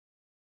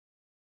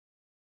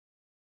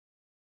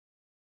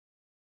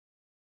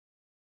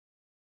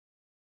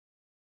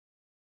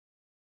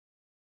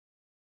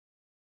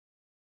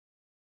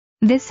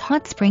This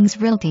Hot Springs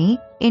Realty,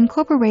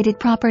 Incorporated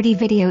property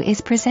video is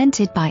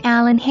presented by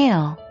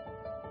f.alanhale.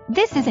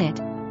 This is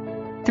it.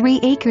 3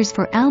 acres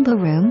for elbow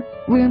room,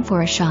 room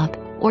for a shop,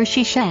 or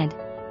she shed.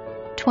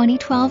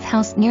 2012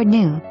 house near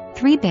new,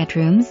 3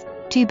 bedrooms,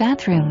 2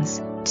 bathrooms,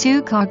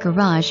 2-car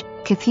garage,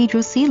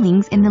 cathedral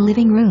ceilings in the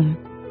living room.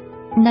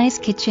 Nice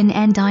kitchen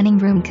and dining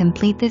room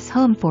complete this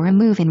home for a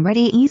move-in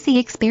ready easy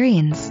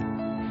experience.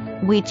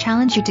 We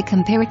challenge you to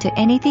compare it to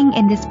anything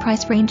in this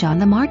price range on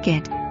the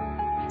market.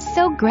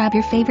 So grab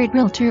your favorite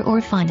realtor or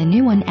find a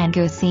new one and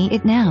go see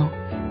it now.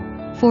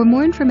 For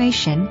more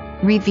information,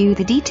 review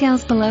the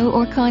details below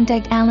or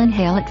contact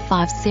f.alanhale at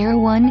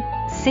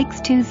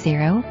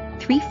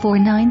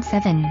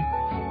 501-620-3497.